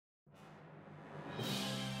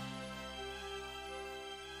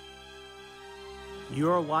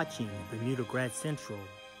You're watching Bermuda Grad Central,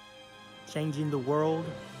 changing the world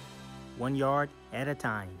 1 yard at a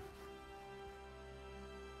time.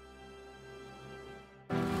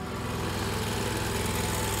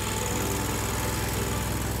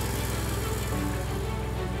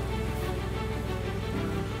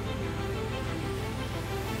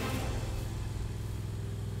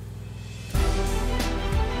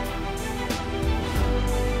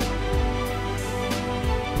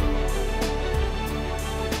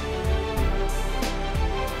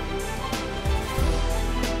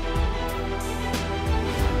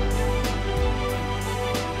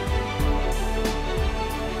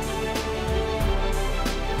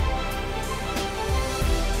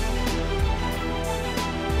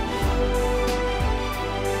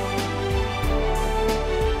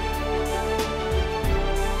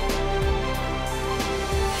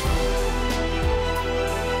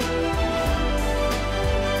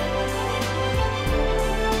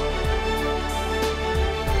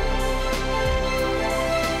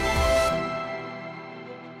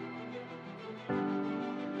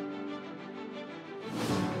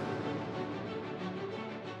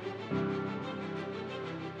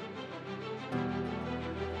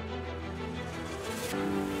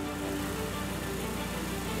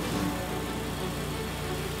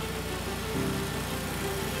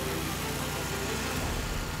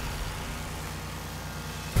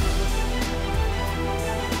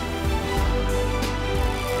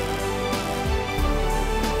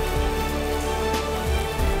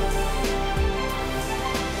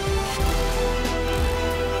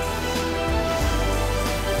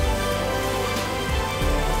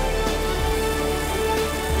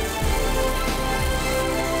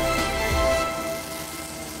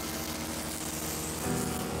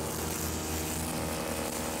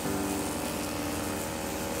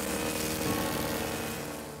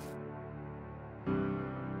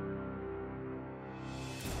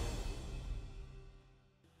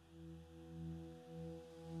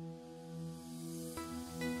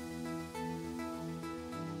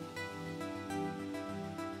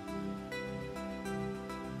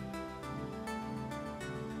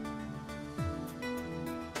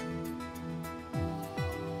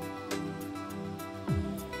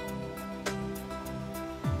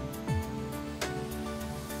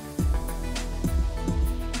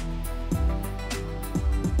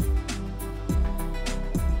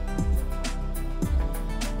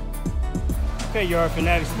 Okay, yard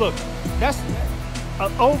fanatics, look, that's an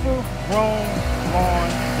overgrown lawn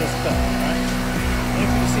just cut, right? And you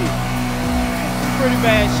can see it's in pretty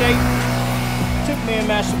bad shape. Took me and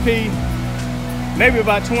Master P maybe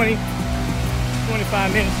about 20,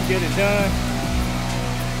 25 minutes to get it done.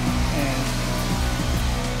 And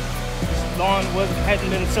this lawn hadn't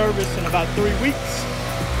been serviced in about 3 weeks.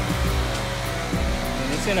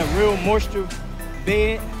 And it's in a real moisture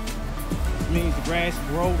bed, which means the grass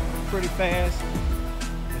grows pretty fast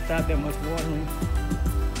without that much watering.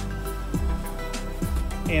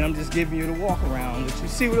 And I'm just giving you the walk around, let you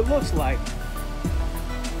see what it looks like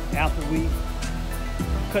after we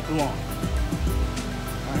cut the lawn.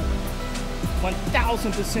 All right.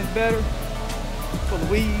 1000% better for the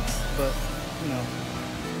weeds, but you know,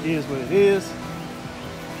 it is what it is.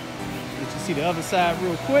 Let you see the other side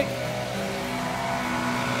real quick.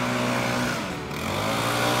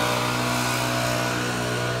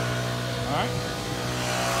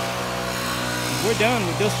 We're done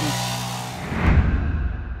with this one.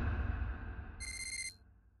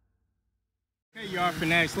 Okay, yard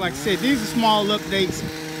fanatics, like I said, these are small updates.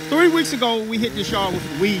 3 weeks ago, we hit this yard with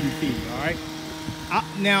a weed feed, all right?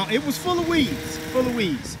 Now, it was full of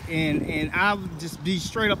weeds, and I'll just be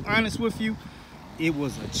straight up honest with you. It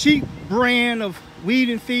was a cheap brand of weed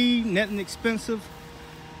and feed, nothing expensive.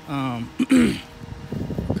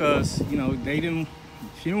 Because, you know, she didn't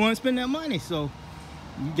want to spend that money, so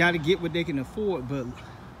you got to get what they can afford. But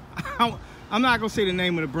I'm not gonna say the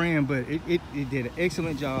name of the brand, but it did an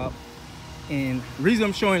excellent job. And the reason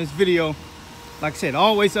I'm showing this video, like I said, I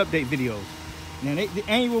always update videos. Now the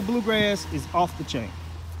annual bluegrass is off the chain.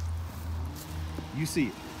 You see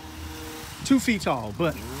it, 2 feet tall.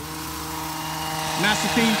 But Master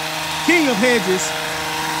P, king of hedges,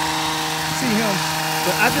 see him.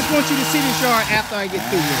 But I just want you to see this yard after I get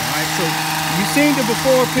through with it. All right, so you've seen the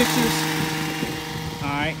before pictures.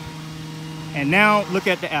 And now look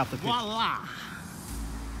at the after picture. Voila!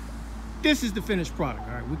 This is the finished product.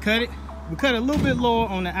 All right, we cut it. We cut it a little bit lower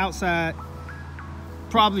on the outside.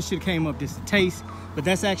 Probably should have came up just a taste, but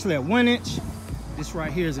that's actually at 1 inch. This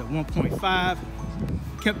right here is at 1.5.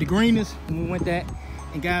 Kept the greenness when we went that.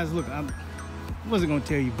 And guys, look, I wasn't gonna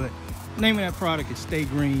tell you, but the name of that product is Stay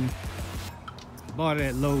Green. Bought it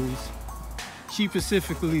at Lowe's. She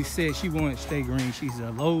specifically said she wanted to stay green. She's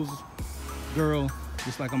a Lowe's girl,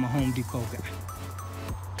 just like I'm a Home Depot guy.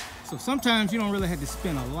 So sometimes you don't really have to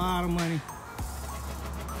spend a lot of money,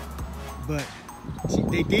 but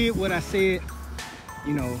they did what I said.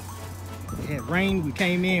 You know, it had rained, we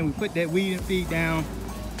came in, we put that weed and feed down.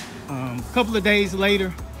 A couple of days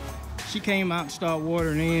later, she came out and started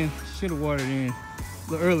watering in. Should have watered in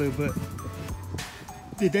a little earlier, but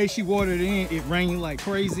the day she watered in, it rained like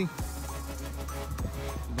crazy.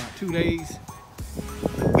 About 2 days.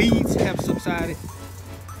 The weeds have subsided.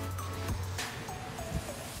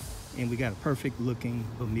 And we got a perfect looking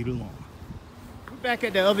Bermuda lawn. We're back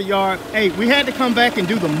at the other yard. Hey, we had to come back and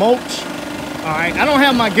do the mulch. All right, I don't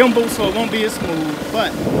have my gimbal, so it won't be as smooth,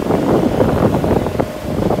 but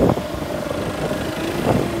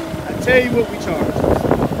I tell you what we charge.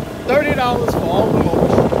 $30 for all the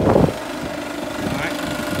mulch. All right,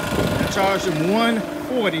 I charged them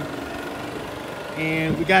 $140,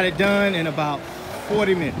 and we got it done in about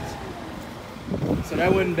 40 minutes. So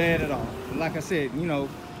that wasn't bad at all. And like I said, you know,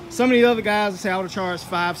 some of the other guys say I would charge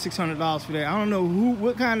 $500–600 for that. I don't know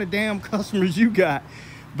what kind of damn customers you got,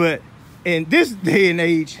 but in this day and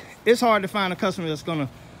age, it's hard to find a customer that's gonna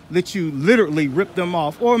let you literally rip them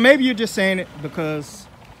off. Or maybe you're just saying it because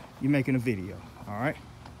you're making a video, all right?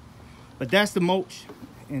 But that's the mulch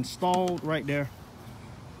installed right there.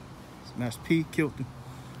 It's Master P, Kilton.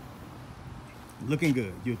 Looking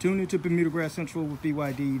good. You're tuned into Bermuda Grass Central with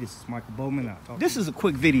BYD. This is Michael Bowman. This is a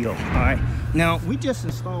quick video, all right? Now, we just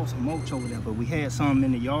installed some mulch over there, but we had some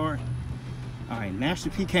in the yard. All right,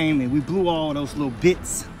 Master P came and we blew all those little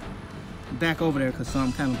bits back over there because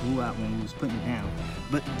some kind of blew out when we was putting it down.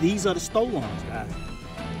 But these are the stolons, guys.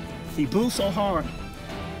 He blew so hard,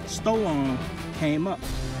 stolon came up.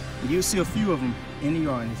 You'll see a few of them in the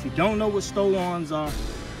yard. And if you don't know what stolons are,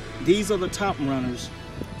 these are the top runners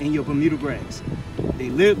in your Bermuda grass. They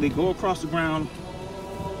go across the ground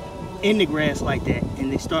in the grass like that,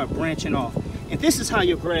 and they start branching off. And this is how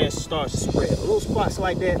your grass starts to spread. Little spots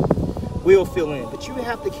like that will fill in, but you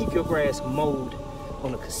have to keep your grass mowed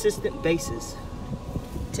on a consistent basis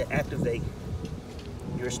to activate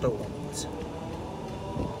your stolons.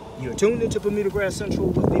 You're tuned into Bermuda Grass Central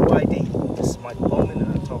with BYD. This is Michael Bowman,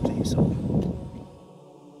 and I'll talk to you soon.